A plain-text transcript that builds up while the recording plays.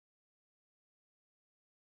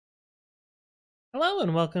Hello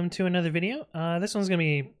and welcome to another video. This one's going to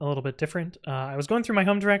be a little bit different. I was going through my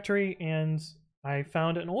home directory and I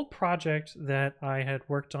found an old project that I had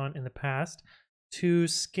worked on in the past to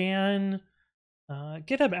scan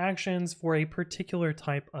GitHub Actions for a particular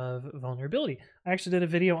type of vulnerability. I actually did a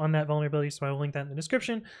video on that vulnerability, so I will link that in the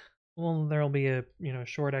description. Well, there'll be a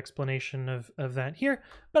short explanation of that here,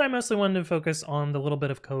 but I mostly wanted to focus on the little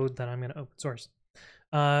bit of code that I'm going to open source.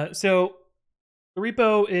 So the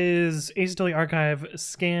repo is accidentally archive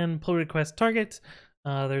scan pull request target.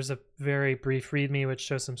 There's a very brief README which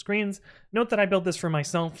shows some screens. Note that I built this for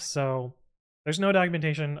myself, so there's no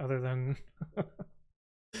documentation other than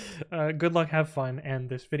good luck, have fun, and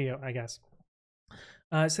this video, I guess.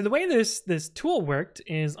 So the way this tool worked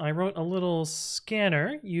is I wrote a little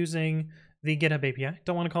scanner using the GitHub API.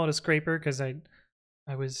 Don't want to call it a scraper because I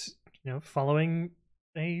was following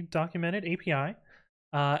a documented API.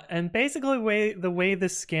 And basically the way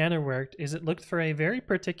this scanner worked is it looked for a very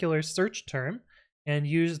particular search term and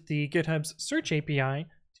used the GitHub's search API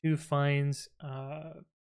to find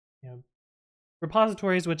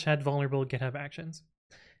repositories which had vulnerable GitHub actions.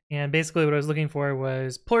 And basically what I was looking for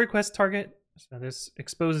was pull request target. So this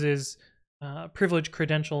exposes privileged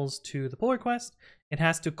credentials to the pull request. It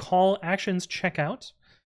has to call actions checkout.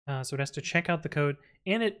 So it has to check out the code,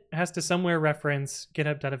 and it has to somewhere reference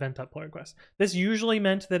github.event.pull request. This usually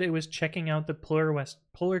meant that it was checking out the pull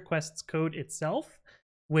request's code itself,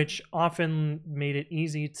 which often made it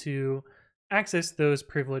easy to access those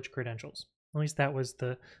privileged credentials. At least that was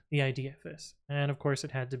the idea of this. And of course,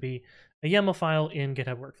 it had to be a YAML file in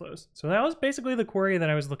GitHub workflows. So that was basically the query that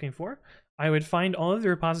I was looking for. I would find all of the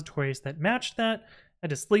repositories that matched that. I had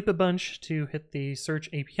to sleep a bunch to hit the search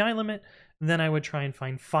API limit. Then I would try and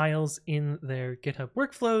find files in their GitHub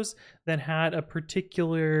workflows that had a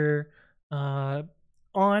particular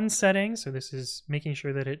on setting. So this is making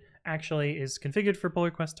sure that it actually is configured for pull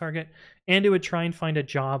request target. And it would try and find a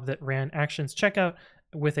job that ran actions checkout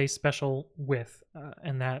with a special with.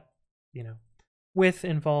 And that, with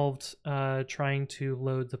involved trying to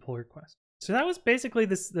load the pull request. So that was basically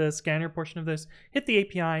the scanner portion of this. Hit the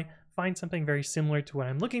API, find something very similar to what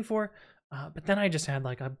I'm looking for. But then I just had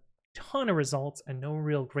like a ton of results and no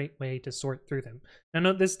real great way to sort through them. Now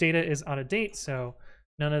note this data is out of date, so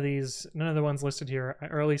none of the ones listed here,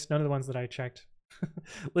 or at least none of the ones that I checked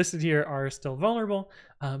listed here are still vulnerable.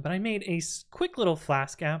 But I made a quick little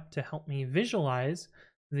Flask app to help me visualize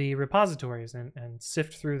the repositories and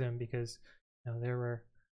sift through them, because there were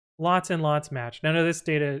lots and lots matched. None of this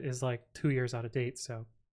data is like 2 years out of date, so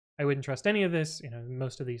I wouldn't trust any of this.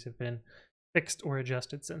 Most of these have been fixed or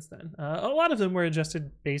adjusted since then. A lot of them were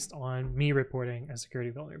adjusted based on me reporting a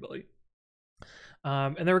security vulnerability.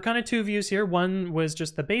 And there were kind of two views here. One was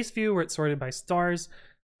just the base view where it's sorted by stars.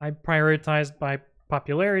 I prioritized by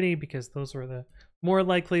popularity because those were the more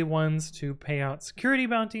likely ones to pay out security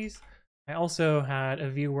bounties. I also had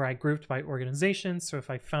a view where I grouped by organization. So if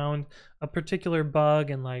I found a particular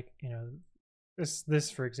bug and this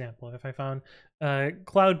for example, if I found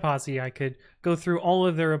Cloud Posse, I could go through all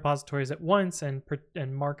of their repositories at once and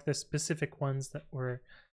mark the specific ones that were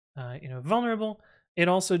vulnerable. It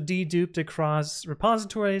also deduped across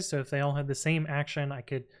repositories, so if they all had the same action, I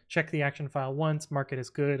could check the action file once, mark it as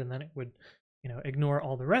good, and then it would ignore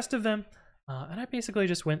all the rest of them. And I basically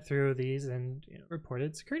just went through these and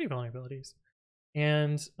reported security vulnerabilities.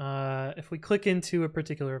 And if we click into a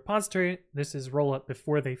particular repository, this is rollup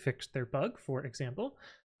before they fixed their bug, for example.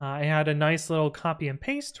 I had a nice little copy and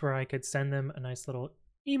paste where I could send them a nice little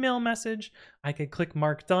email message. I could click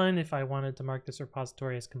mark done if I wanted to mark this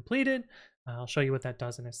repository as completed. I'll show you what that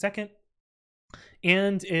does in a second.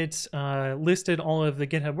 And it listed all of the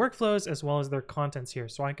GitHub workflows as well as their contents here.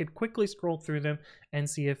 So I could quickly scroll through them and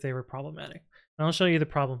see if they were problematic. And I'll show you the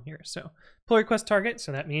problem here. So pull request target,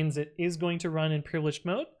 so that means it is going to run in privileged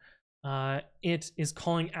mode. It is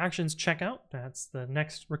calling actions checkout, that's the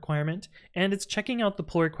next requirement, and it's checking out the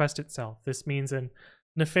pull request itself. This means a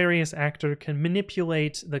nefarious actor can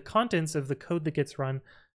manipulate the contents of the code that gets run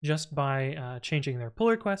just by changing their pull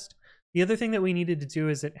request. The other thing that we needed to do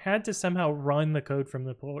is it had to somehow run the code from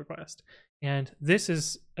the pull request. And this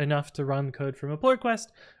is enough to run code from a pull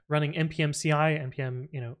request, running npm CI,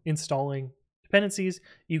 npm installing dependencies.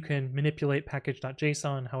 You can manipulate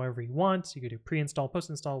package.json however you want. You could do pre-install,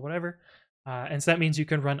 post-install, whatever. And so that means you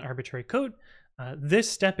can run arbitrary code. This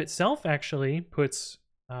step itself actually puts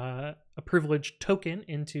a privileged token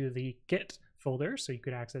into the Git folder, so you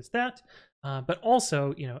could access that. But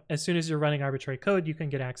also, as soon as you're running arbitrary code, you can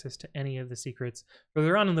get access to any of the secrets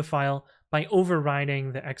further on in the file by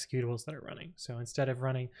overriding the executables that are running. So instead of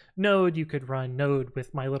running node, you could run node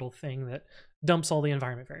with my little thing that dumps all the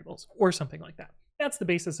environment variables or something like that. That's the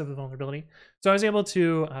basis of the vulnerability. So I was able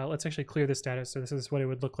to, let's actually clear the status. So this is what it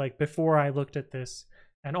would look like before I looked at this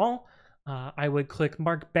at all. I would click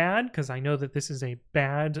mark bad because I know that this is a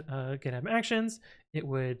bad GitHub Actions. It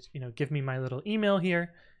would, give me my little email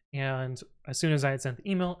here. And as soon as I had sent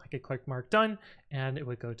the email, I could click mark done and it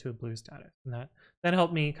would go to a blue status. And that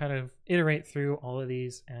helped me kind of iterate through all of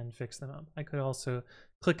these and fix them up. I could also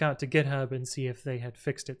click out to GitHub and see if they had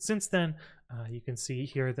fixed it since then. You can see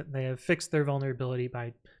here that they have fixed their vulnerability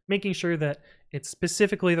by making sure that it's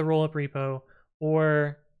specifically the rollup repo,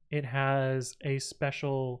 or it has a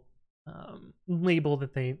special label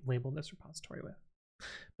that they labeled this repository with.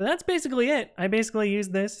 But that's basically it. I basically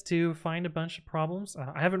used this to find a bunch of problems.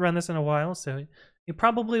 I haven't run this in a while, so you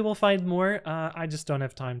probably will find more. I just don't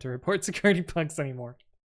have time to report security bugs anymore.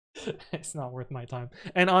 It's not worth my time.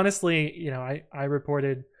 And honestly, I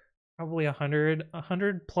reported probably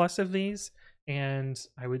 100 plus of these, and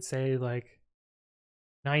I would say like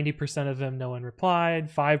 90% of them no one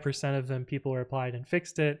replied, 5% of them people replied and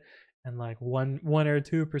fixed it, and like 1 or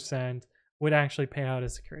 2% would actually pay out a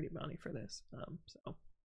security bounty for this. So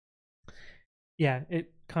yeah,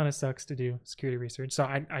 it kind of sucks to do security research, so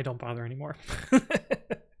I don't bother anymore.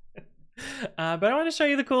 But I want to show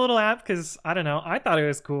you the cool little app because I don't know, I thought it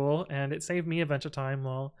was cool and it saved me a bunch of time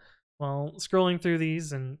while scrolling through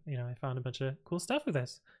these, and I found a bunch of cool stuff with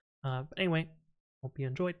this. But anyway, hope you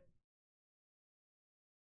enjoyed.